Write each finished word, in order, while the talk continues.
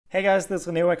Hey guys, this is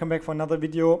Rene, welcome back for another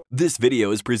video. This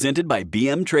video is presented by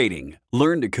BM Trading.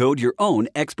 Learn to code your own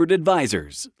expert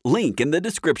advisors. Link in the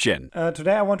description.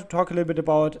 Today I want to talk a little bit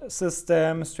about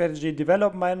system strategy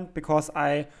development because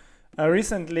I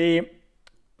recently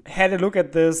had a look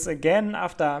at this again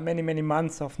after many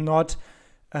months of not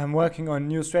working on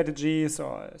new strategies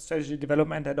or strategy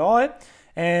development at all.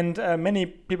 And many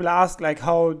people ask, like,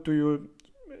 how do you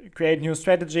create new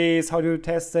strategies, how do you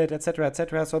test it, etc.,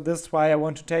 etc. So this is why I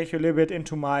want to take you a little bit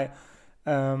into my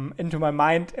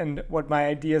mind and what my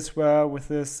ideas were with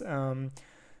this in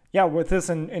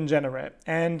general.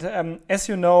 And as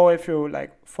you know, if you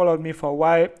followed me for a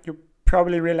while, you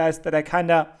probably realized that I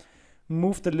kind of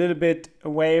moved a little bit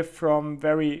away from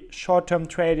very short-term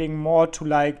trading more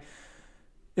to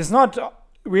it's not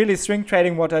really swing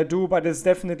trading what I do, but it's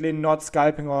definitely not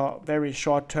scalping or very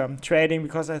short-term trading,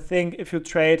 because I think if you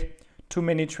trade too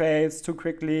many trades too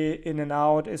quickly in and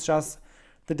out, it's just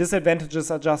the disadvantages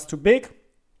are just too big.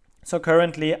 So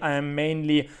currently I'm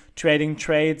mainly trading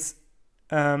trades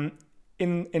in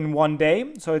one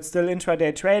day, so it's still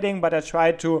intraday trading, but I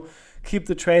try to keep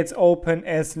the trades open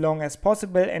as long as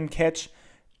possible and catch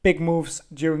big moves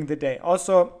during the day.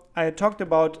 Also, I talked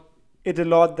about it a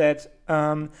lot that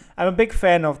I'm a big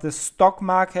fan of the stock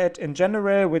market in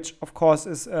general, which of course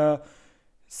is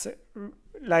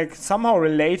somehow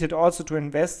related also to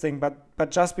investing,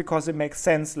 but just because it makes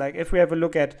sense. Like if we have a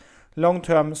look at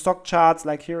long-term stock charts,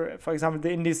 like here, for example,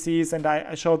 the indices, and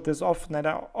I showed this often and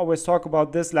I always talk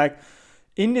about this, like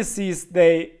indices,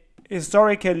 they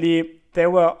historically, they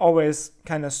were always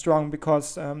kind of strong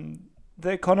because the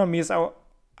economies are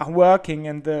working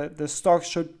and the stocks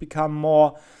should become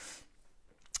more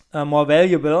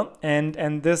valuable,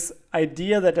 and this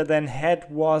idea that I then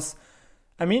had was,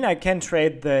 I mean, I can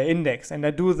trade the index, and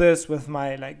I do this with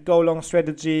my go long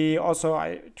strategy. Also,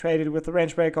 I traded with the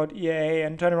range breakout EA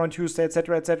and turnaround Tuesday,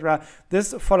 etc., etc.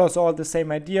 This follows all the same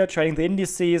idea, trading the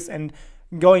indices and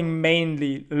going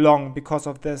mainly long because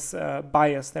of this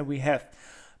bias that we have.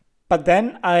 But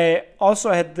then I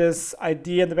also had this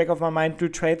idea in the back of my mind to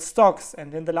trade stocks,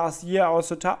 and in the last year I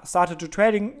also started to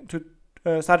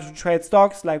trade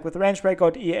stocks, like with range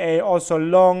breakout EA, also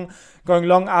going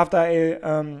long after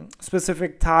a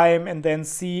specific time, and then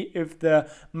see if the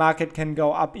market can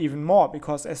go up even more,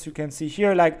 because as you can see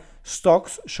here,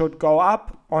 stocks should go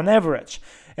up on average.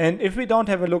 And if we don't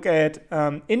have a look at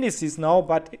indices now,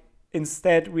 but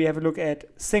instead we have a look at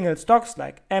single stocks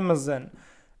like Amazon,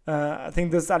 I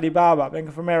think this is Alibaba, Bank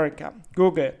of America,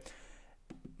 Google,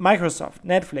 Microsoft,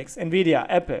 Netflix, Nvidia,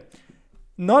 Apple,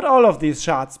 not all of these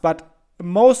charts, but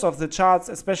most of the charts,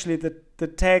 especially the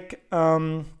tech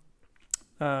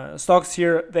stocks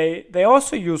here, they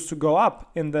also used to go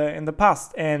up in the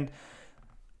past. And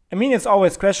I mean, it's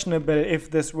always questionable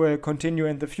if this will continue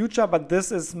in the future, but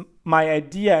this is my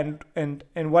idea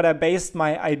and what I based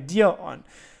my idea on.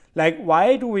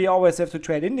 Why do we always have to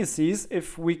trade indices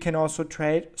if we can also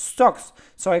trade stocks?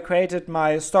 So I created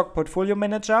my stock portfolio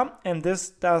manager, and this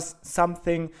does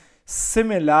something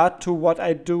similar to what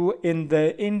I do in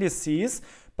the indices,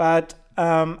 but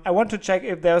I want to check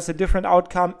if there's a different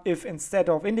outcome if instead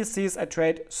of indices I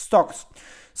trade stocks.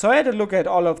 So I had a look at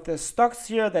all of the stocks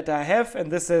here that I have,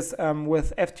 and this is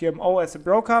with FTMO as a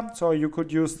broker, so you could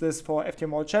use this for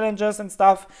FTMO challenges and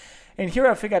stuff. And here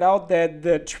I figured out that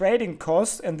the trading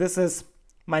costs, and this is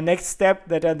my next step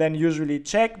that I then usually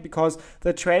check, because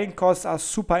the trading costs are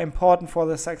super important for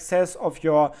the success of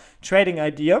your trading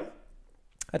idea.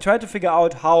 I try to figure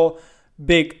out how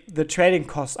big the trading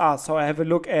costs are. So I have a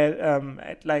look at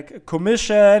a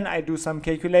commission. I do some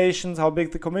calculations, how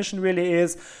big the commission really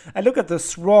is. I look at the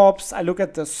swaps. I look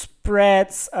at the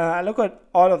spreads. I look at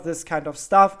all of this kind of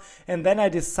stuff. And then I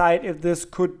decide if this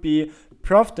could be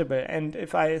profitable. And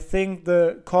if I think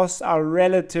the costs are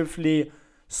relatively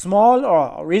small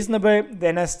or reasonable,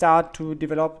 then I start to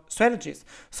develop strategies.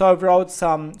 So I wrote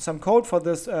some code for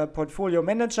this portfolio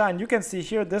manager, and you can see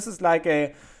here, this is like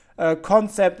a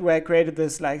concept where I created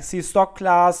this C stock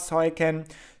class, so I can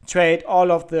trade all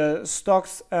of the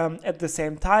stocks at the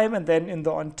same time, and then in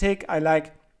the on tick I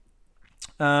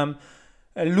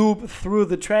loop through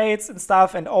the trades and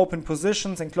stuff and open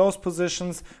positions and close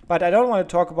positions. But I don't want to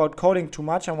talk about coding too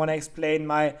much. I want to explain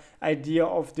my idea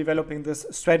of developing this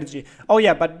strategy. Oh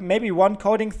yeah, but maybe one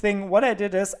coding thing. What I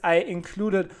did is I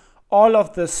included all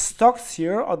of the stocks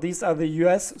here, or these are the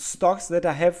US stocks that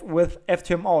I have with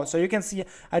FTMO. So you can see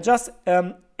I just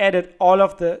added all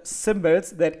of the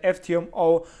symbols that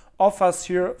FTMO offers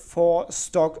here for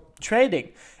stock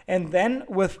trading. And then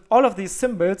with all of these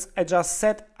symbols, I just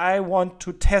said I want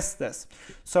to test this.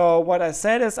 So what I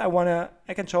said is I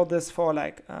can show this for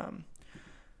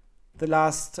the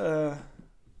last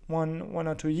one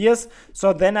or 2 years.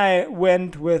 So then I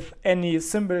went with any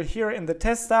symbol here in the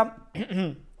tester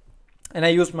and I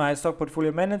used my stock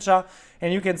portfolio manager,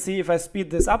 and you can see if I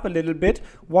speed this up a little bit,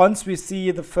 once we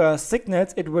see the first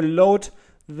signals, it will load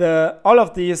all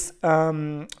of these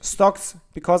stocks,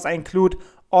 because I include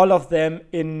all of them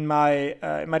in my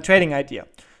trading idea.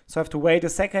 So I have to wait a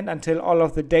second until all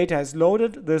of the data is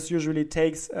loaded. This usually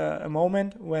takes a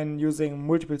moment when using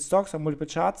multiple stocks or multiple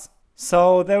charts.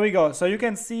 So there we go. So you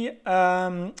can see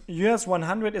US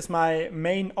 100 is my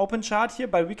main open chart here,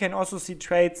 but we can also see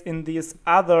trades in these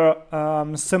other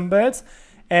symbols.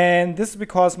 And this is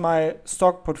because my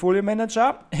stock portfolio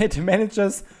manager, it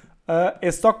manages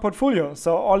a stock portfolio.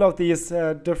 So all of these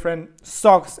different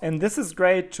stocks. And this is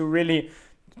great to really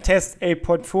test a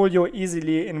portfolio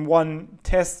easily in one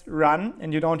test run.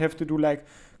 And you don't have to do like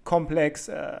complex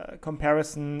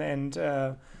comparison and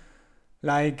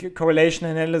like correlation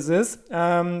analysis.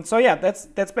 So yeah,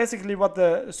 that's basically what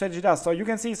the strategy does. So you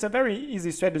can see it's a very easy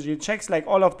strategy. It checks like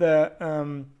all of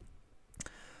the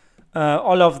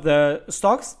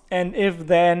stocks, and if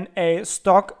then a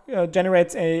stock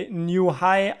generates a new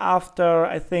high after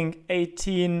I think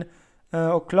 18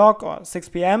 o'clock or 6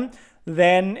 p.m.,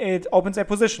 then it opens a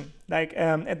position. Like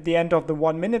at the end of the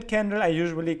 1 minute candle, I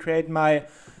usually create my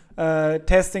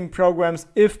testing programs,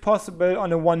 if possible,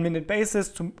 on a 1 minute basis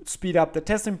to speed up the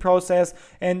testing process.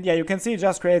 And yeah, you can see it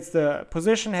just creates the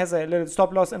position, has a little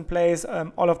stop loss in place.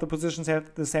 All of the positions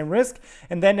have the same risk.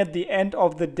 And then at the end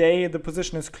of the day, the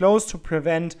position is closed to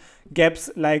prevent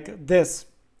gaps like this.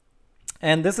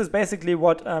 And this is basically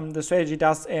what the strategy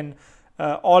does in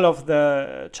all of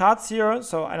the charts here.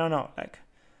 So I don't know, like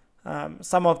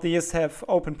some of these have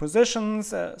open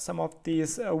positions, some of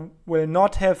these will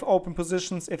not have open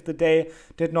positions if the day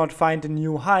did not find a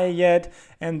new high yet,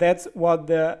 and that's what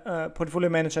the portfolio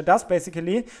manager does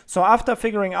basically. So after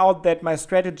figuring out that my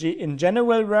strategy in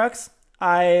general works,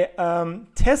 I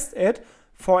test it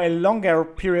for a longer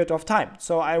period of time.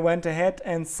 So I went ahead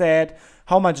and said,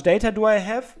 how much data do I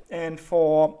have? And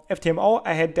for FTMO,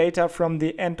 I had data from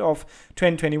the end of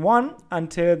 2021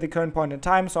 until the current point in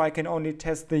time. So I can only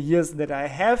test the years that I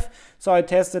have. So I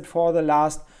tested for the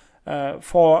last,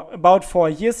 for about 4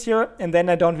 years here. And then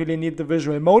I don't really need the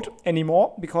visual mode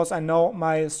anymore, because I know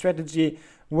my strategy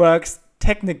works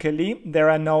technically. There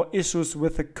are no issues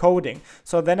with the coding.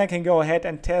 So then I can go ahead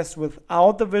and test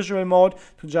without the visual mode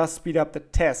to just speed up the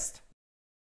test.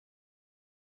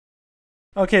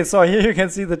 Okay, so here you can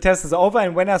see the test is over,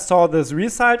 and when I saw this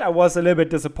result, I was a little bit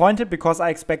disappointed because I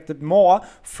expected more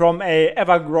from a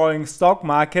ever-growing stock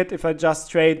market if I just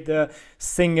trade the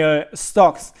single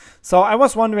stocks. So I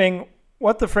was wondering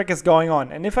what the frick is going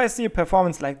on, and if I see a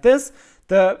performance like this,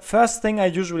 the first thing I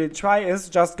usually try is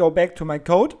just go back to my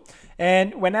code,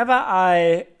 and whenever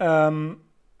I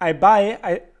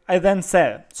buy, I then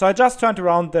sell. So I just turned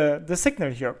around the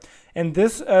signal here, and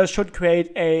this should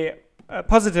create a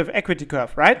positive equity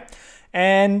curve, right?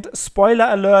 And spoiler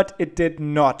alert, it did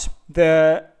not.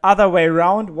 The other way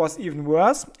around was even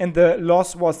worse, and the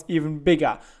loss was even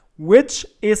bigger, which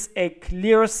is a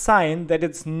clear sign that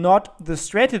it's not the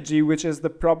strategy which is the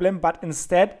problem, but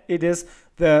instead it is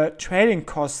the trading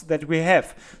costs that we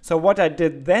have. So what I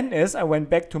did then is I went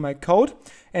back to my code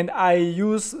and I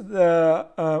use the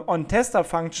onTester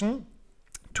function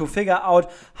to figure out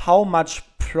how much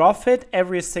profit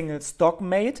every single stock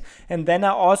made, and then I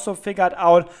also figured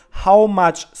out how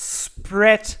much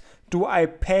spread do I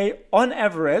pay on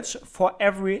average for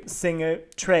every single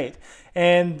trade.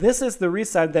 And this is the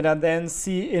result that I then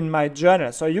see in my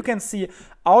journal. So you can see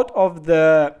out of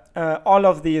the all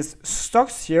of these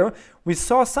stocks here, we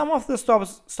saw some of the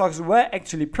stocks were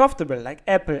actually profitable, like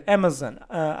Apple, Amazon,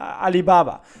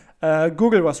 Alibaba,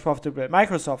 Google was profitable,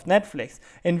 Microsoft, Netflix,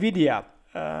 Nvidia,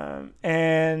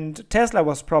 and Tesla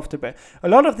was profitable. A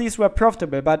lot of these were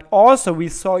profitable, but also we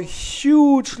saw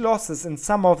huge losses in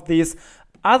some of these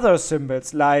other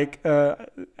symbols, like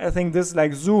I think this is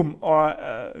like Zoom or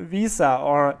Visa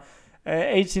or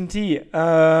AT&T,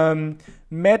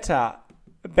 Meta,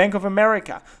 Bank of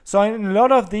America. So in a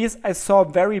lot of these I saw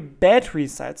very bad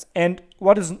results, and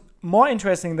what is more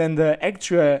interesting than the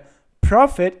actual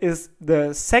profit is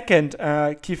the second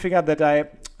key figure that I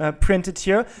printed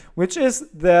here, which is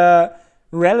the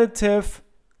relative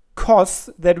costs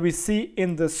that we see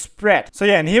in the spread. So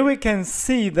yeah, and here we can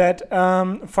see that,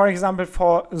 for example,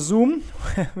 for Zoom,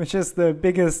 which is the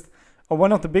biggest or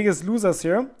one of the biggest losers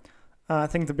here, I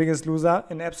think the biggest loser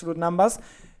in absolute numbers,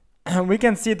 we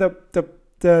can see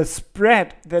the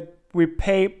spread that we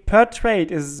pay per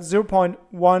trade is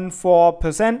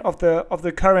 0.14% of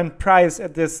the current price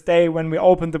at this day when we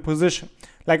open the position,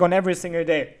 like on every single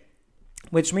day.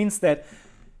 which means that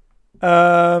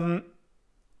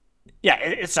yeah,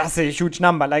 it's just a huge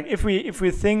number. Like if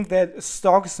we think that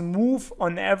stocks move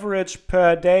on average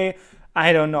per day,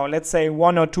 I don't know, let's say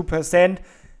 1 or 2%,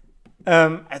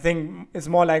 I think it's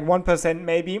more like 1%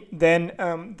 maybe, then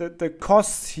the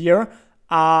costs here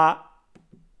are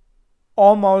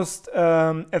almost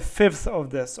a fifth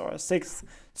of this, or a sixth.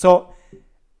 So,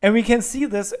 and we can see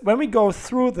this when we go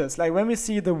through this, like when we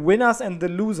see the winners and the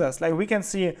losers, like we can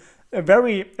see a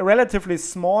relatively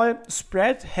small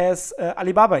spread has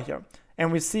Alibaba here.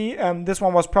 And we see this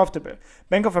one was profitable.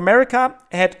 Bank of America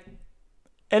had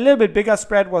a little bit bigger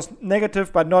spread, was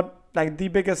negative, but not like the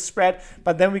biggest spread.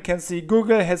 But then we can see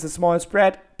Google has a small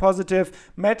spread,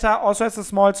 positive. Meta also has a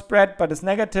small spread, but is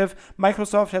negative.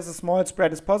 Microsoft has a small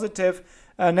spread, is positive.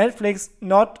 Netflix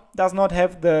does not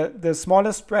have the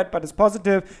smallest spread, but is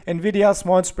positive. Nvidia,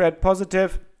 small spread,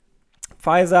 positive.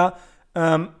 Pfizer,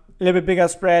 a little bit bigger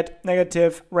spread,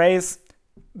 negative. Race,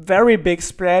 very big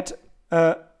spread,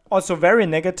 also very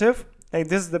negative. Like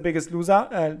this is the biggest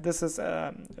loser. This is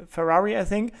Ferrari, I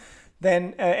think.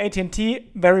 Then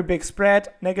AT&T, very big spread,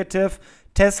 negative.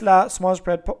 Tesla, small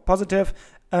spread, positive.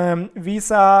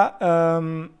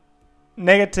 Visa,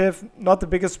 negative, not the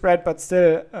biggest spread, but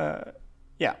still,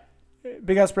 yeah,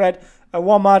 bigger spread.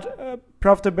 Walmart,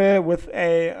 profitable with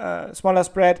a smaller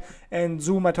spread. And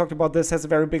Zoom, I talked about this, has a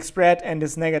very big spread and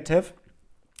is negative.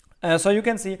 So you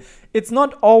can see it's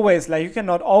not always, like you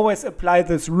cannot always apply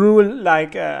this rule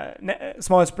like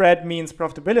small spread means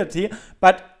profitability,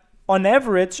 but on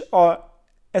average, or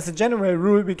as a general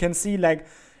rule, we can see like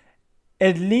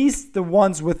at least the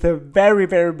ones with a very,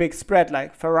 very big spread,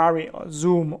 like Ferrari or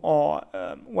Zoom or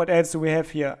what else do we have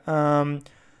here?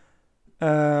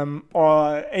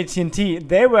 Or AT&T,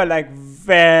 they were like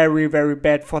very, very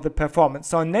bad for the performance.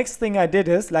 So next thing I did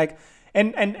is like,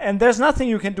 and there's nothing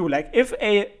you can do. Like if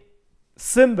a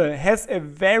symbol has a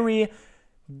very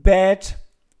bad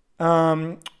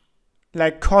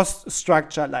like cost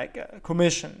structure, like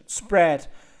commission, spread,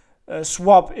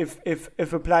 swap,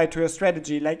 if applied to a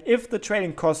strategy, like if the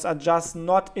trading costs are just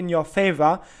not in your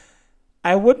favor,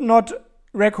 I would not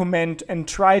recommend and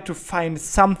try to find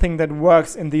something that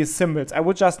works in these symbols. I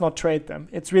would just not trade them.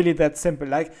 It's really that simple.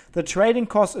 Like the trading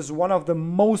cost is one of the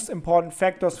most important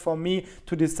factors for me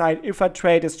to decide if I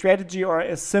trade a strategy or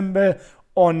a symbol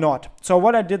or not. So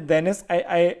what I did then is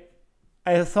I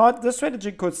thought the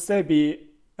strategy could still be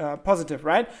positive,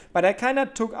 right? But I kind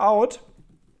of took out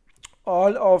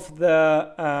all of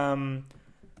the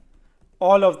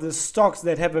stocks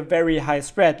that have a very high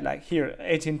spread, like here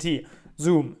AT&T,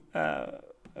 Zoom,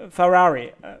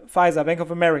 Ferrari, Pfizer, Bank of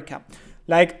America,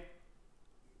 like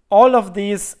all of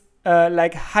these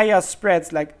like higher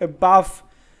spreads, like above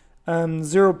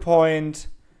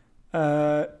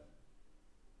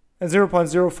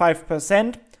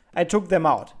 0.05%, I took them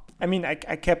out. I mean, I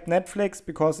kept Netflix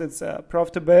because it's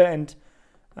profitable and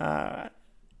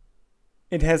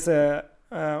it has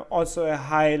also a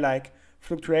high like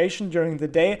fluctuation during the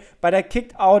day. But I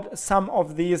kicked out some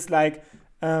of these like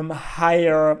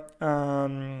higher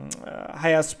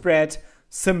spread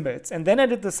symbols, and then I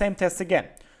did the same test again.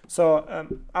 So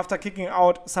after kicking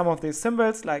out some of these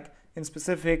symbols, like in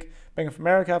specific Bank of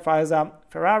America, Pfizer,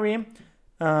 Ferrari,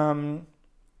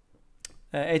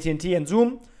 AT&T and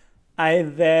Zoom, I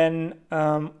then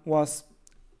was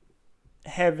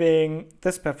having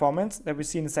this performance that we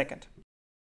see in a second.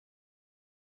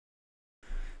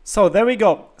 So there we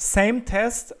go. Same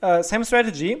test, same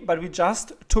strategy, but we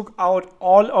just took out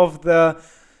all of the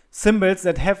symbols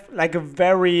that have like a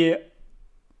very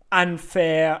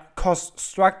unfair cost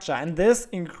structure, and this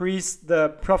increased the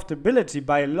profitability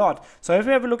by a lot. So if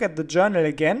we have a look at the journal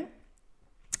again,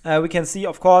 we can see,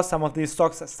 of course, some of these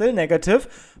stocks are still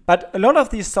negative, but a lot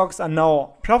of these stocks are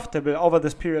now profitable over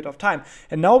this period of time.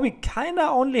 And now we kind of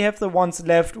only have the ones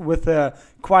left with a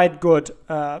quite good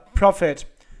profit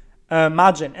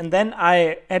margin. And then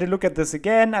I had a look at this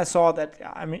again. I saw that,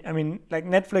 I mean, like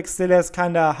Netflix still has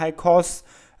kind of high costs.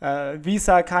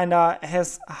 Visa kind of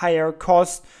has higher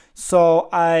costs. So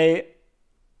I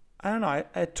don't know,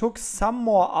 I took some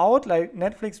more out, like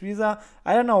Netflix, Visa.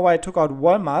 I don't know why I took out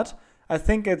Walmart. I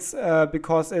think it's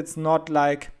because it's not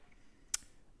like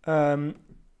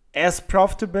as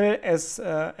profitable as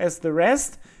the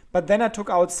rest. But then I took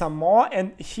out some more,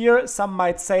 and here some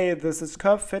might say this is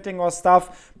curve fitting or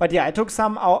stuff. But yeah, I took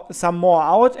some more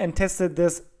out and tested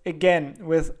this again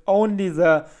with only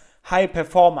the high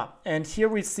performer. And here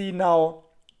we see now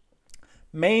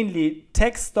mainly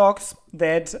tech stocks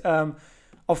that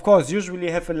of course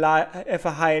usually have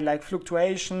a high like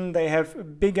fluctuation. They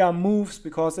have bigger moves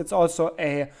because it's also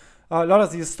a lot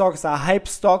of these stocks are hype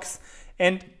stocks,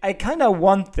 And I kind of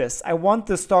want this. I want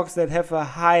the stocks that have a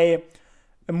high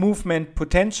movement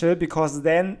potential, because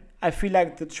then I feel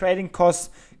like the trading costs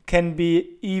can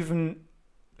be even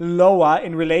lower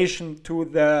in relation to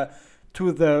the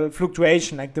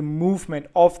fluctuation, like the movement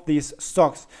of these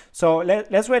stocks. So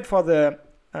let's wait for the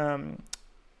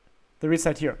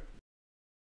result here.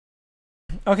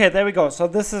 Okay, there we go. So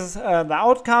this is the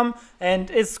outcome,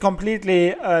 and it's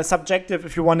completely subjective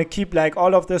if you want to keep like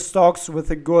all of the stocks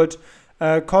with a good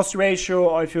cost ratio,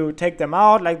 or if you take them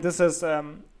out. Like this is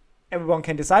everyone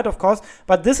can decide, of course,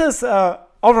 but this is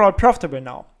overall profitable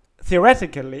now,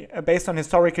 theoretically, based on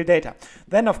historical data.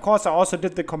 Then of course I also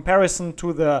did the comparison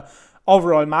to the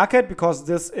overall market, because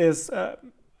this is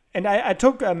and I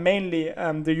took mainly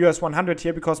the US 100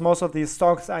 here, because most of these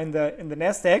stocks are in the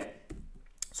Nasdaq.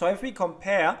 So if we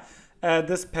compare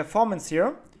this performance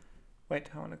here, wait,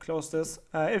 I want to close this.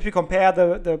 If we compare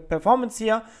the performance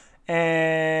here,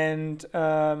 and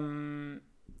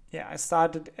yeah, I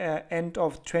started end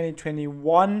of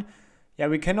 2021. Yeah,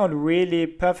 we cannot really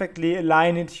perfectly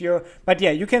align it here, but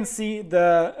yeah, you can see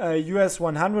the US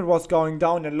 100 was going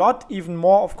down a lot, even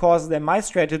more of course than my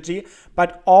strategy,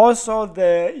 but also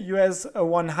the US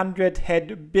 100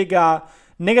 had bigger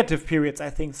negative periods, I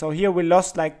think. So here we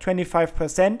lost like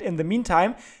 25% in the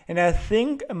meantime, and I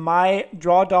think my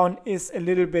drawdown is a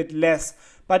little bit less.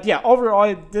 But yeah,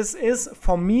 overall this is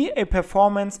for me a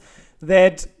performance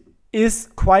that is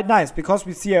quite nice, because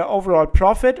we see an overall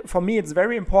profit. For me, it's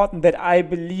very important that I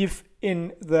believe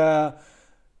in the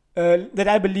that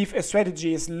I believe a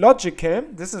strategy is logical.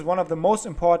 This is one of the most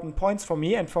important points for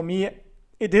me, and for me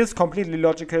it is completely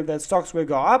logical that stocks will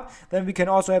go up. Then we can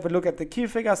also have a look at the key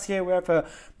figures here. We have a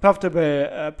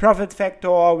profitable profit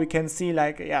factor. We can see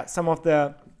like, yeah, some of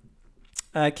the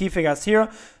key figures here.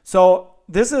 So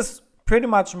this is pretty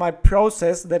much my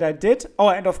process that I did. Oh,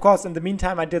 and of course in the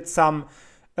meantime I did some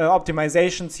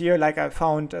optimizations here, like I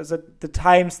found the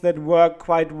times that work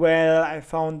quite well. I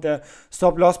found the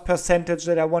stop loss percentage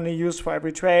that I want to use for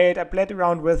every trade. I played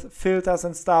around with filters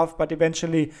and stuff, but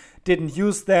eventually didn't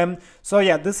use them. So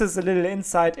yeah, this is a little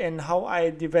insight in how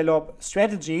I develop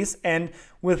strategies. And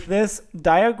with this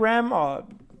diagram or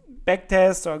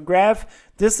backtest or graph,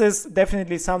 this is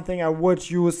definitely something I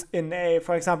would use in a,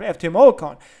 for example, FTMO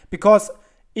account, because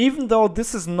even though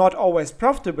this is not always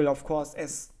profitable, of course,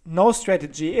 as no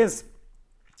strategy is,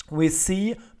 we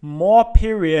see more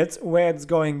periods where it's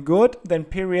going good than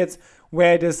periods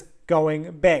where it is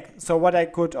going back. So what I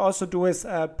could also do is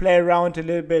play around a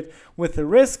little bit with the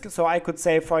risk. So I could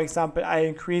say, for example, I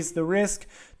increase the risk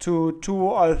to 2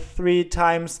 or 3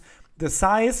 times the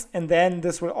size, and then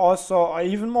this will also, or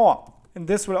even more, and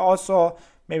this will also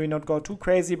maybe not go too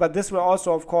crazy, but this will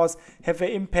also of course have an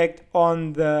impact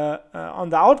on the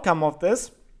outcome of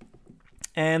this.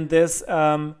 And this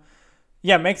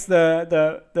makes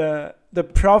the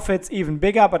profits even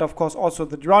bigger, but of course also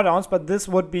the drawdowns. But this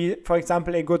would be, for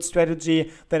example, a good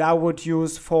strategy that I would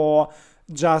use for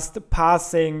just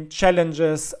passing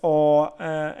challenges or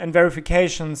and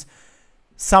verifications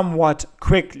somewhat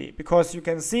quickly, because you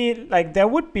can see like there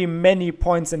would be many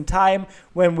points in time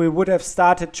when we would have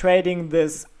started trading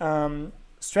this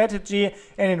strategy,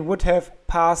 and it would have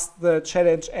passed the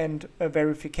challenge and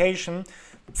verification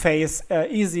phase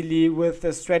easily with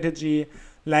a strategy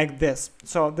like this.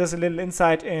 So there's a little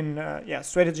insight in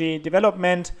strategy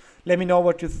development. Let me know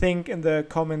what you think in the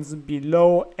comments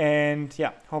below, and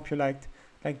yeah, hope you liked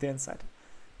the insight.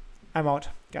 I'm out,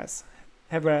 guys.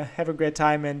 Have a great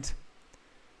time and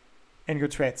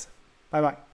good trades. Bye bye.